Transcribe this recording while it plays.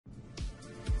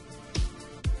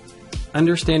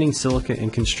Understanding Silica in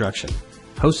Construction,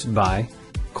 hosted by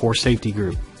Core Safety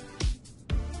Group.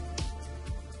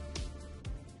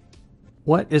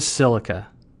 What is silica?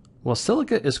 Well,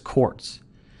 silica is quartz,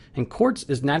 and quartz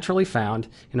is naturally found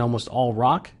in almost all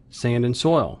rock, sand, and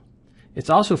soil. It's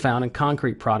also found in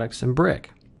concrete products and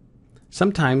brick.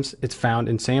 Sometimes it's found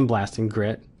in sandblasting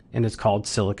grit, and it's called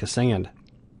silica sand.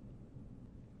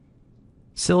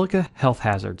 Silica health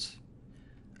hazards.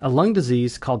 A lung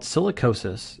disease called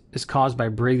silicosis is caused by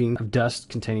breathing of dust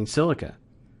containing silica.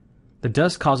 The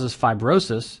dust causes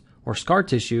fibrosis or scar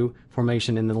tissue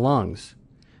formation in the lungs.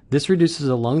 This reduces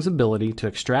the lungs' ability to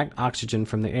extract oxygen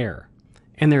from the air,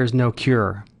 and there is no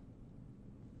cure.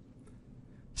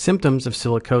 Symptoms of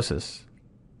silicosis.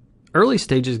 Early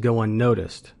stages go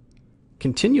unnoticed.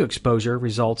 Continued exposure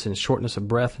results in shortness of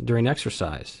breath during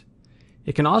exercise.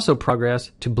 It can also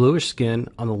progress to bluish skin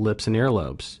on the lips and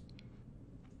earlobes.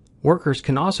 Workers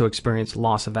can also experience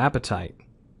loss of appetite.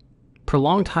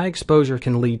 Prolonged high exposure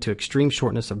can lead to extreme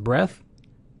shortness of breath,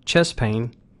 chest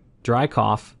pain, dry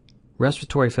cough,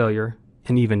 respiratory failure,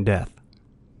 and even death.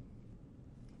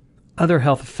 Other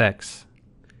health effects.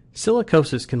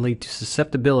 Silicosis can lead to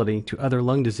susceptibility to other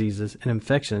lung diseases and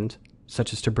infections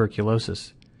such as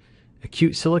tuberculosis.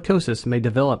 Acute silicosis may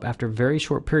develop after very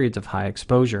short periods of high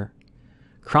exposure.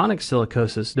 Chronic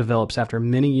silicosis develops after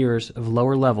many years of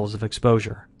lower levels of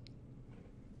exposure.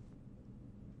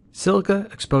 Silica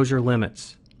exposure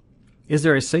limits. Is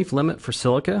there a safe limit for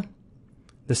silica?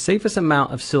 The safest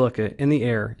amount of silica in the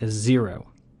air is 0.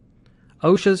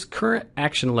 OSHA's current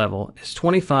action level is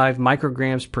 25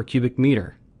 micrograms per cubic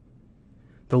meter.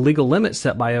 The legal limit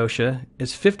set by OSHA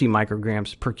is 50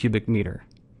 micrograms per cubic meter.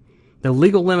 The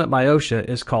legal limit by OSHA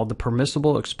is called the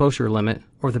permissible exposure limit,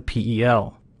 or the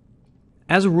PEL.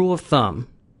 As a rule of thumb,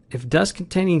 if dust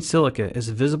containing silica is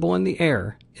visible in the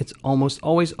air, it's almost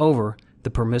always over the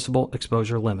permissible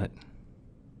exposure limit.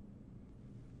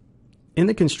 In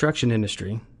the construction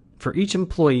industry, for each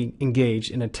employee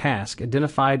engaged in a task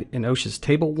identified in OSHA's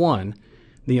Table 1,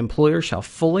 the employer shall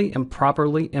fully and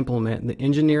properly implement the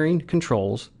engineering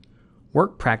controls,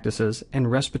 work practices, and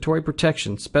respiratory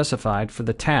protection specified for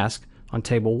the task on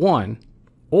Table 1,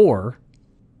 or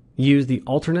use the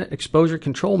alternate exposure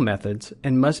control methods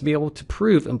and must be able to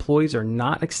prove employees are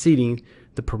not exceeding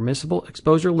the permissible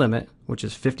exposure limit, which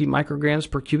is 50 micrograms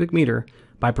per cubic meter,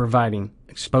 by providing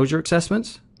exposure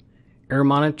assessments, air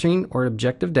monitoring or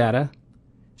objective data,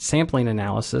 sampling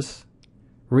analysis,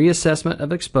 reassessment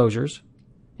of exposures,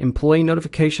 employee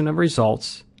notification of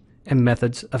results, and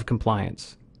methods of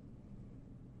compliance.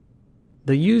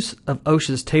 The use of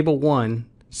OSHA's Table 1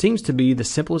 seems to be the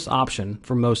simplest option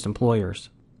for most employers.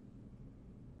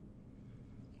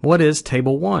 What is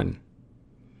Table 1?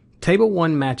 Table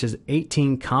 1 matches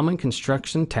 18 common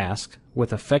construction tasks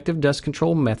with effective dust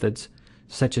control methods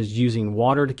such as using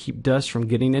water to keep dust from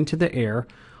getting into the air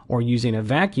or using a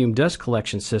vacuum dust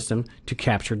collection system to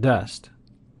capture dust.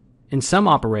 In some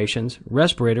operations,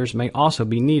 respirators may also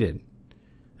be needed.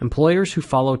 Employers who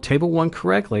follow Table 1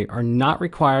 correctly are not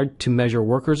required to measure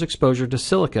workers' exposure to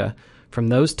silica from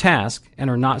those tasks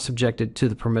and are not subjected to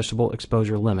the permissible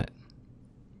exposure limit.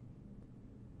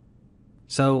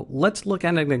 So let's look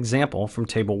at an example from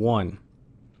Table 1.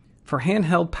 For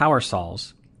handheld power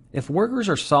saws, if workers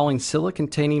are sawing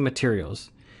silica-containing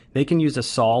materials, they can use a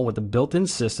saw with a built-in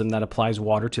system that applies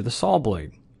water to the saw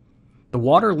blade. The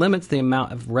water limits the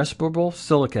amount of respirable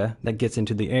silica that gets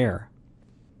into the air.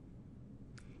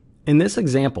 In this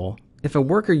example, if a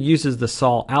worker uses the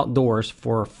saw outdoors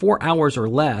for 4 hours or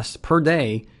less per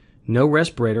day, no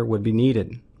respirator would be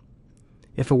needed.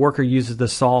 If a worker uses the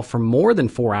saw for more than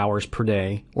 4 hours per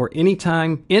day or any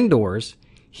time indoors,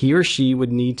 he or she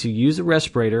would need to use a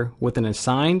respirator with an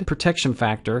assigned protection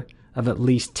factor of at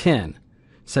least 10,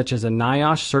 such as a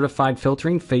NIOSH certified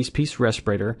filtering facepiece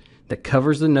respirator that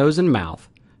covers the nose and mouth,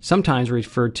 sometimes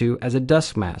referred to as a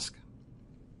dust mask.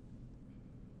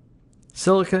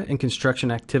 Silica and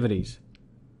construction activities.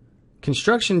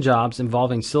 Construction jobs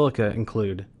involving silica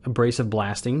include abrasive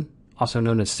blasting, also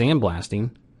known as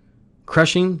sandblasting,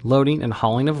 crushing, loading, and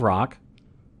hauling of rock,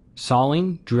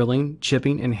 sawing, drilling,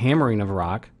 chipping, and hammering of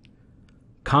rock,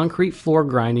 concrete floor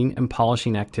grinding and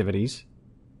polishing activities,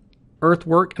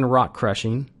 earthwork and rock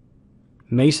crushing,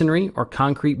 masonry or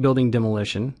concrete building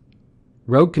demolition,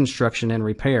 road construction and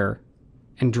repair,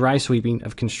 and dry sweeping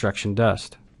of construction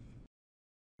dust.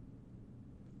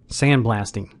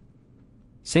 Sandblasting.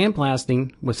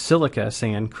 Sandblasting with silica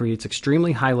sand creates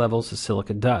extremely high levels of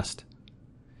silica dust.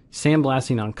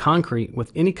 Sandblasting on concrete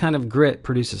with any kind of grit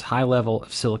produces high level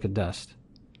of silica dust.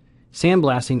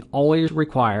 Sandblasting always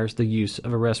requires the use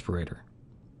of a respirator.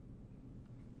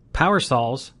 Power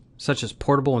saws, such as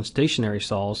portable and stationary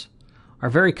saws, are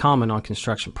very common on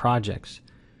construction projects.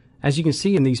 As you can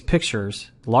see in these pictures,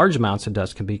 large amounts of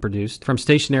dust can be produced from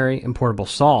stationary and portable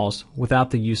saws without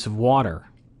the use of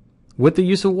water. With the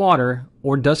use of water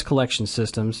or dust collection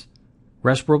systems,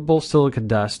 respirable silica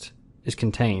dust is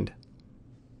contained.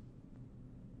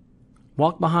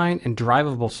 Walk-behind and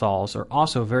drivable saws are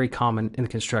also very common in the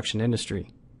construction industry.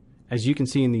 As you can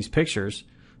see in these pictures,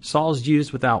 saws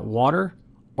used without water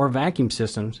or vacuum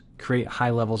systems create high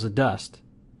levels of dust,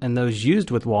 and those used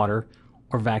with water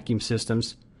or vacuum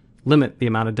systems limit the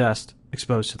amount of dust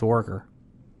exposed to the worker.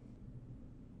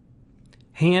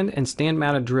 Hand and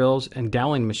stand-mounted drills and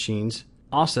Dowling machines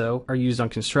also are used on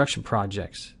construction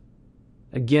projects.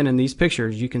 Again, in these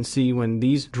pictures, you can see when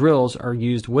these drills are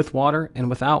used with water and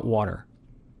without water.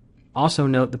 Also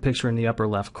note the picture in the upper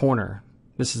left corner.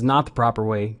 This is not the proper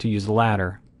way to use the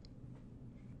latter.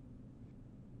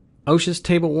 OSHA's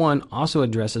Table 1 also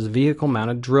addresses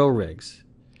vehicle-mounted drill rigs.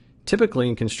 Typically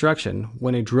in construction,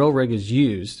 when a drill rig is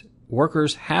used,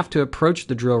 workers have to approach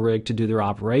the drill rig to do their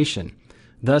operation,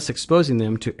 thus exposing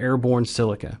them to airborne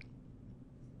silica.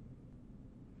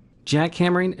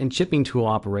 Jackhammering and chipping tool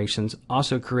operations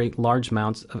also create large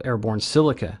amounts of airborne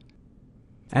silica.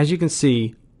 As you can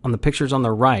see on the pictures on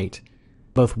the right,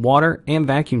 both water and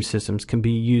vacuum systems can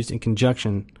be used in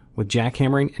conjunction with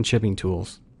jackhammering and chipping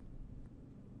tools.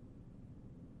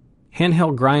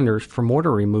 Handheld grinders for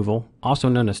mortar removal, also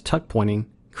known as tuckpointing,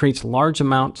 creates large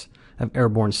amounts of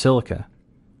airborne silica.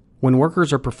 When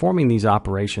workers are performing these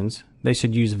operations, they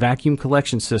should use vacuum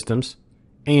collection systems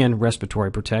and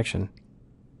respiratory protection.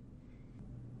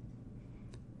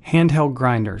 Handheld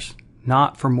grinders,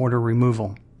 not for mortar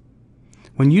removal.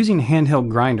 When using handheld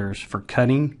grinders for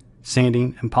cutting,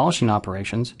 sanding, and polishing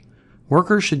operations,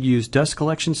 workers should use dust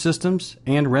collection systems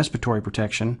and respiratory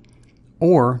protection,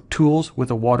 or tools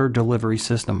with a water delivery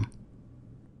system.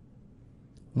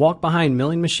 Walk-behind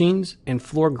milling machines and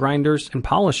floor grinders and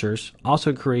polishers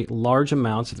also create large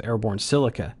amounts of airborne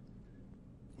silica.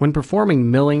 When performing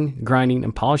milling, grinding,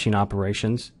 and polishing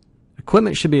operations,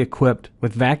 equipment should be equipped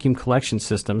with vacuum collection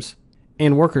systems,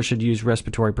 and workers should use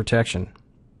respiratory protection.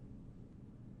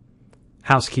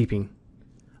 Housekeeping.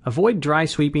 Avoid dry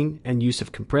sweeping and use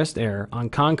of compressed air on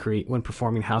concrete when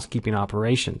performing housekeeping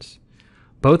operations.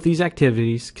 Both these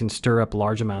activities can stir up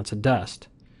large amounts of dust.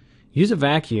 Use a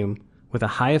vacuum with a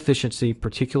high-efficiency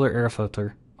particulate air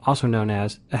filter, also known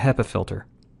as a HEPA filter.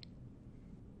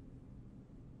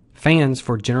 Fans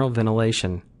for general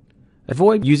ventilation.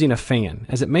 Avoid using a fan,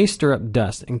 as it may stir up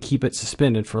dust and keep it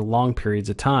suspended for long periods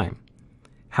of time.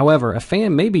 However, a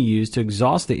fan may be used to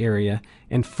exhaust the area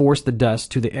and force the dust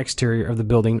to the exterior of the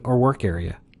building or work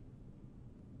area.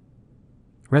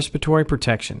 Respiratory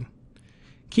protection.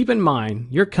 Keep in mind,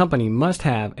 your company must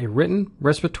have a written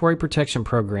respiratory protection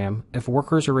program if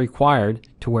workers are required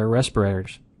to wear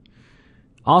respirators.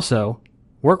 Also,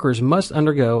 workers must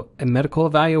undergo a medical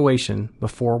evaluation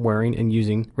before wearing and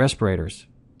using respirators.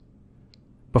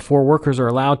 Before workers are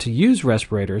allowed to use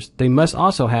respirators, they must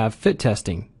also have fit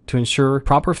testing to ensure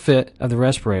proper fit of the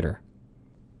respirator.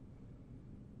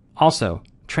 Also,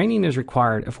 training is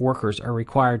required if workers are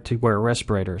required to wear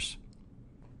respirators.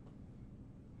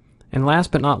 And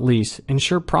last but not least,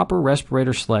 ensure proper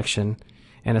respirator selection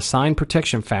and assigned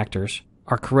protection factors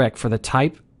are correct for the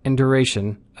type and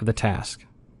duration of the task.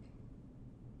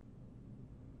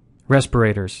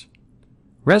 Respirators.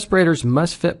 Respirators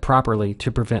must fit properly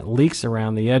to prevent leaks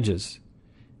around the edges.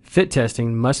 Fit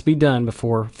testing must be done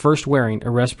before first wearing a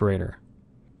respirator.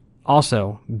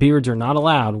 Also, beards are not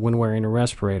allowed when wearing a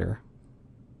respirator.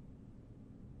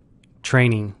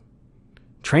 Training.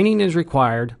 Training is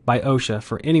required by OSHA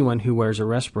for anyone who wears a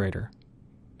respirator.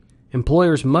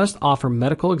 Employers must offer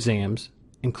medical exams,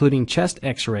 including chest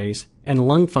x-rays and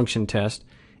lung function tests,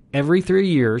 every 3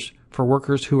 years for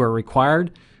workers who are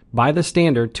required by the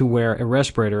standard to wear a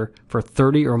respirator for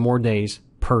 30 or more days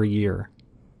per year.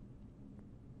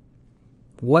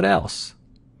 What else?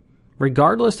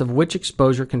 Regardless of which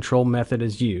exposure control method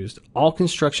is used, all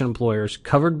construction employers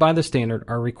covered by the standard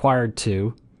are required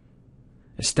to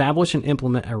establish and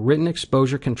implement a written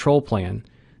exposure control plan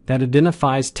that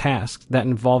identifies tasks that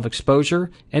involve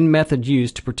exposure and method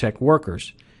used to protect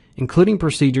workers, including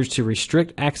procedures to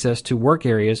restrict access to work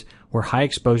areas where high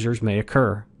exposures may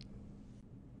occur.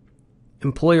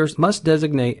 Employers must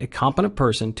designate a competent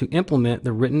person to implement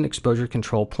the written exposure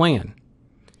control plan,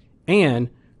 and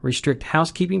restrict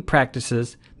housekeeping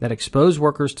practices that expose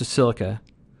workers to silica,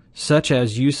 such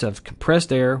as use of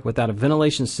compressed air without a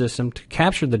ventilation system to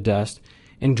capture the dust,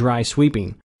 and dry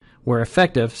sweeping, where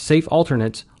effective, safe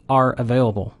alternates are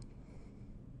available.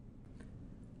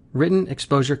 Written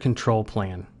exposure control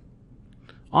plan.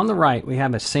 On the right, we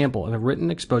have a sample of a written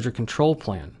exposure control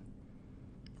plan.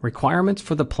 Requirements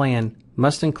for the plan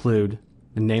must include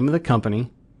the name of the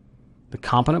company, the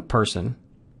competent person,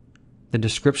 the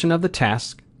description of the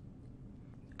task,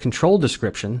 control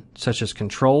description such as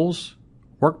controls,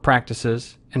 work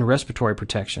practices, and respiratory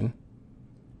protection,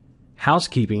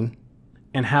 housekeeping,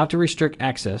 and how to restrict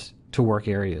access to work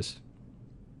areas.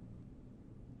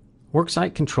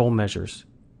 Worksite control measures.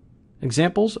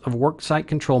 Examples of worksite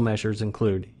control measures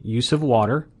include use of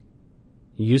water,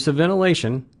 use of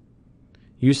ventilation,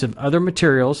 use of other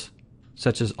materials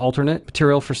such as alternate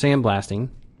material for sandblasting,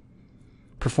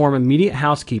 perform immediate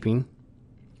housekeeping,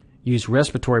 use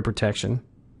respiratory protection,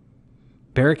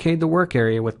 barricade the work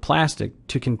area with plastic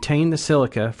to contain the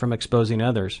silica from exposing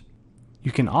others.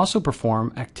 You can also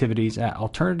perform activities at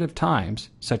alternative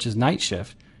times, such as night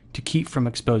shift, to keep from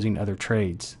exposing other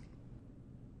trades.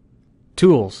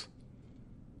 Tools.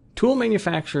 Tool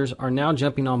manufacturers are now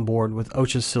jumping on board with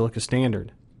OSHA's Silica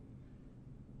standard.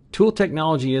 Tool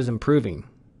technology is improving.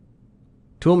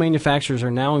 Tool manufacturers are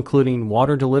now including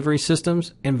water delivery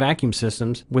systems and vacuum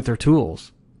systems with their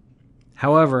tools.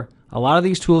 However, a lot of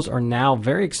these tools are now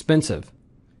very expensive.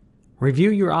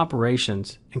 Review your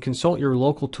operations and consult your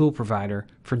local tool provider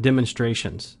for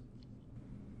demonstrations.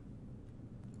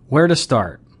 Where to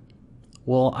start?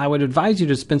 Well, I would advise you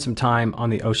to spend some time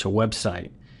on the OSHA website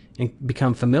and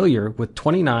become familiar with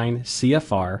 29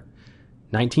 CFR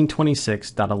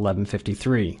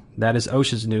 1926.1153. That is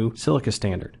OSHA's new Silica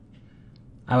standard.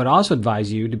 I would also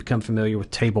advise you to become familiar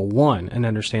with Table 1 and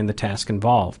understand the task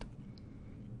involved.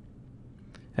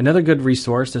 Another good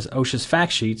resource is OSHA's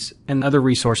fact sheets and other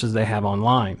resources they have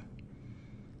online.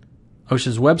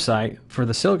 OSHA's website for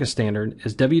the Silica standard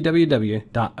is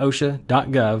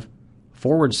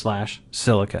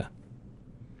www.osha.gov/Silica.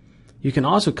 You can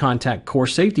also contact Core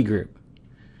Safety Group.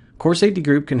 Core Safety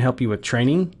Group can help you with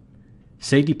training,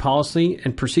 safety policy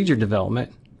and procedure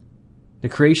development, the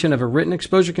creation of a written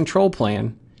exposure control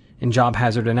plan, and job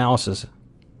hazard analysis.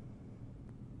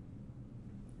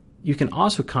 You can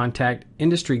also contact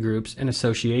industry groups and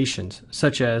associations,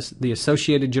 such as the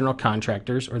Associated General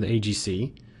Contractors, or the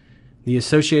AGC, the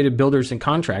Associated Builders and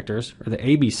Contractors, or the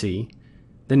ABC,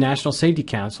 the National Safety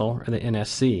Council, or the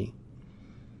NSC.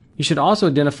 You should also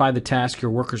identify the tasks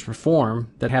your workers perform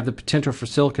that have the potential for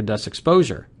silica dust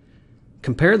exposure.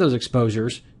 Compare those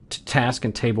exposures to tasks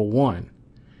in Table 1.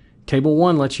 Table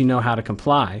 1 lets you know how to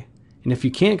comply, and if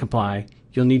you can't comply,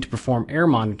 you'll need to perform air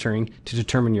monitoring to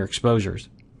determine your exposures.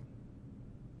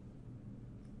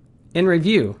 In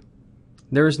review,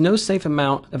 there is no safe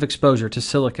amount of exposure to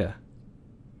silica.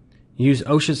 Use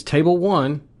OSHA's Table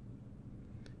 1.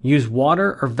 Use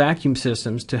water or vacuum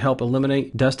systems to help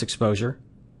eliminate dust exposure.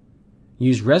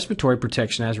 Use respiratory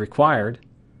protection as required.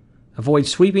 Avoid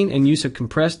sweeping and use of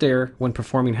compressed air when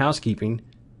performing housekeeping.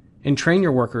 And train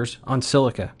your workers on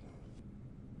silica.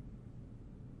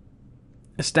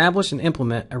 Establish and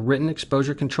implement a written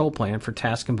exposure control plan for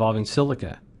tasks involving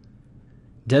silica.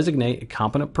 Designate a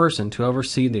competent person to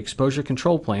oversee the exposure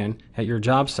control plan at your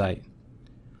job site.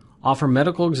 Offer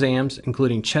medical exams,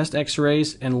 including chest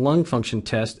x-rays and lung function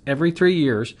tests every 3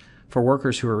 years for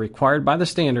workers who are required by the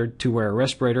standard to wear a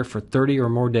respirator for 30 or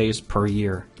more days per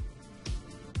year.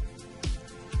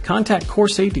 Contact Core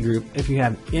Safety Group if you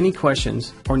have any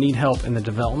questions or need help in the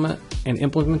development and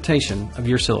implementation of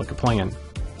your silica plan.